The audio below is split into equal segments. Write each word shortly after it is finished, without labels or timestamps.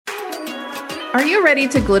Are you ready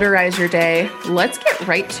to glitterize your day? Let's get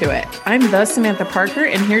right to it. I'm the Samantha Parker,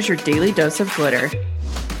 and here's your daily dose of glitter.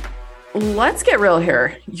 Let's get real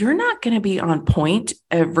here. You're not going to be on point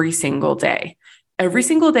every single day. Every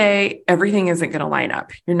single day, everything isn't going to line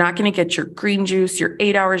up. You're not going to get your green juice, your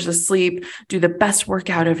 8 hours of sleep, do the best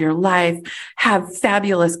workout of your life, have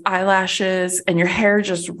fabulous eyelashes and your hair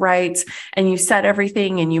just right. And you set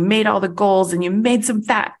everything and you made all the goals and you made some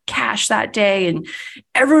fat cash that day and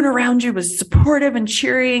everyone around you was supportive and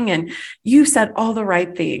cheering and you said all the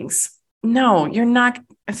right things. No, you're not.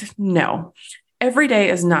 No. Every day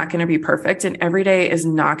is not going to be perfect and every day is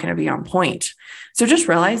not going to be on point. So just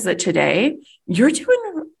realize that today you're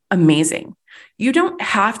doing amazing. You don't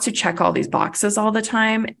have to check all these boxes all the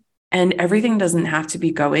time and everything doesn't have to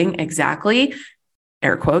be going exactly,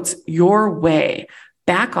 air quotes, your way.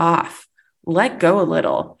 Back off, let go a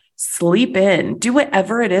little, sleep in, do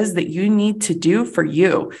whatever it is that you need to do for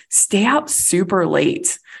you. Stay out super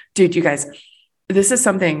late. Dude, you guys, this is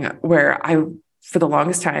something where I for the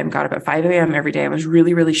longest time, got up at 5 a.m. every day. I was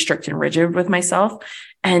really, really strict and rigid with myself.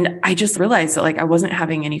 And I just realized that I wasn't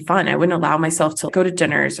having any fun. I wouldn't allow myself to go to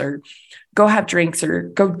dinners or go have drinks or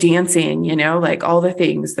go dancing, all the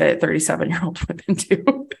things that 37-year-old women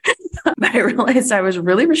do. I realized I was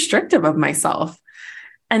really restrictive of myself.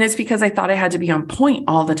 And it's because I thought I had to be on point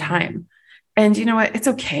all the time. And you know what? It's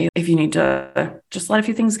okay if you need to just let a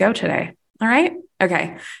few things go today. All right.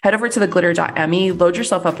 Okay. Head over to theglitter.me, load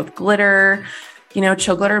yourself up with glitter.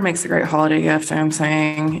 Chill Glitter makes a great holiday gift. I'm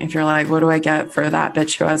saying, if you're like, what do I get for that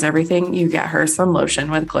bitch who has everything? You get her some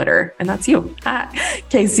lotion with glitter, and that's you.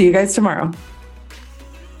 Okay, see you guys tomorrow.